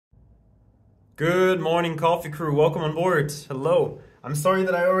Good morning, coffee crew. Welcome on board. Hello. I'm sorry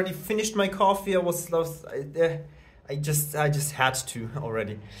that I already finished my coffee. I just had to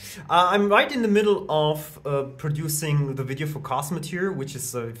already. I'm right in the middle of producing the video for COSMOTEER, which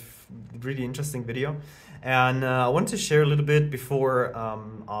is a really interesting video, and I want to share a little bit before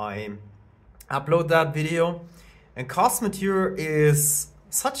I upload that video. And COSMOTEER is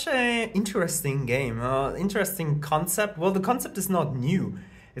such an interesting game, interesting concept. Well, the concept is not new.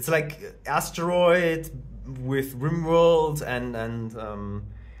 It's like asteroid with RimWorld and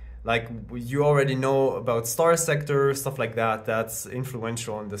like you already know about star sector, stuff like that. That's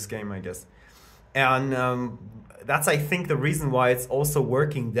influential in this game, I guess. And that's, I think, the reason why it's also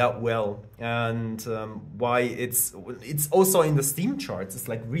working that well, and why it's also in the Steam charts. It's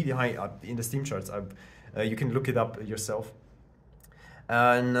like really high up in the Steam charts. You can look it up yourself.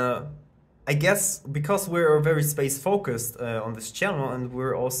 And I guess because we're very space focused on this channel, and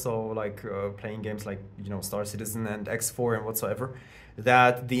we're also like playing games like, you know, Star Citizen and X4 and whatsoever,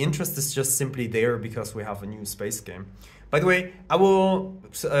 that the interest is just simply there because we have a new space game. By the way, I will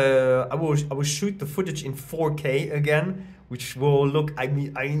shoot the footage in 4K again, which will look,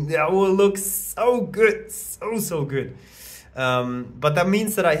 that will look so good, so good. But that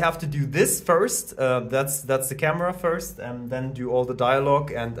means that I have to do this first. That's the camera first, and then do all the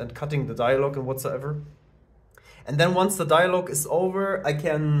dialogue and cutting the dialogue and whatsoever. And then once the dialogue is over, I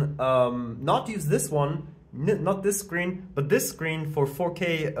can not use this one, not this screen, but this screen for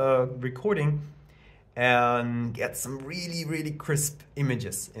 4K recording, and get some really crisp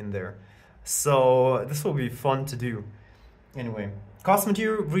images in there. So this will be fun to do. Anyway,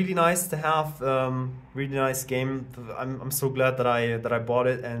 COSMOTEER, really nice to have, really nice game. I'm so glad that I bought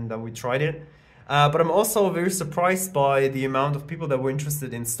it and that we tried it. But I'm also very surprised by the amount of people that were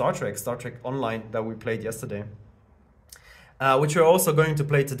interested in Star Trek Online that we played yesterday, which we're also going to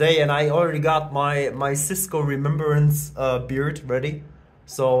play today. And I already got my Cisco Remembrance beard ready,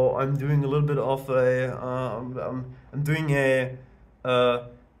 so I'm doing a little bit of a I'm doing a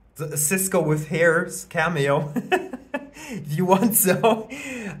Cisco with hairs cameo. If you want so,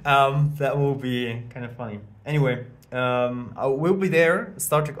 that will be kind of funny. Anyway, I will be there,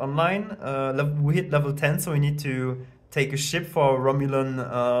 Star Trek Online. We hit level 10, so we need to take a ship for our Romulan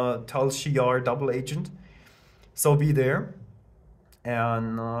Tal Shiar double agent. So be there.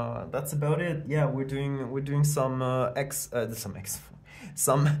 And that's about it. Yeah, we're doing some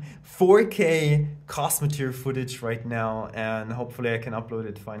 4K COSMOTEER footage right now, and hopefully I can upload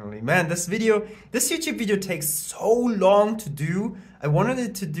it finally. Man, this YouTube video takes so long to do. I wanted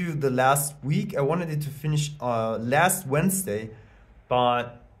it to do the last week. I wanted it to finish last Wednesday,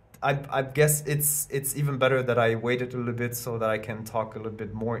 but I guess it's even better that I waited a little bit so that I can talk a little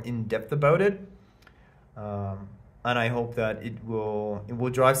bit more in depth about it. And I hope that it will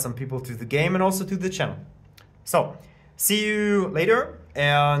drive some people to the game and also to the channel. So, see you later,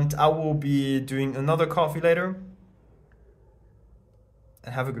 and I will be doing another coffee later.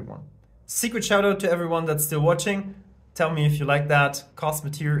 And have a good one. Secret shout out to everyone that's still watching. Tell me if you like that,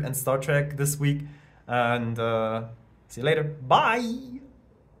 COSMOTEER and Star Trek this week. And see you later. Bye!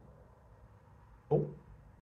 Oh.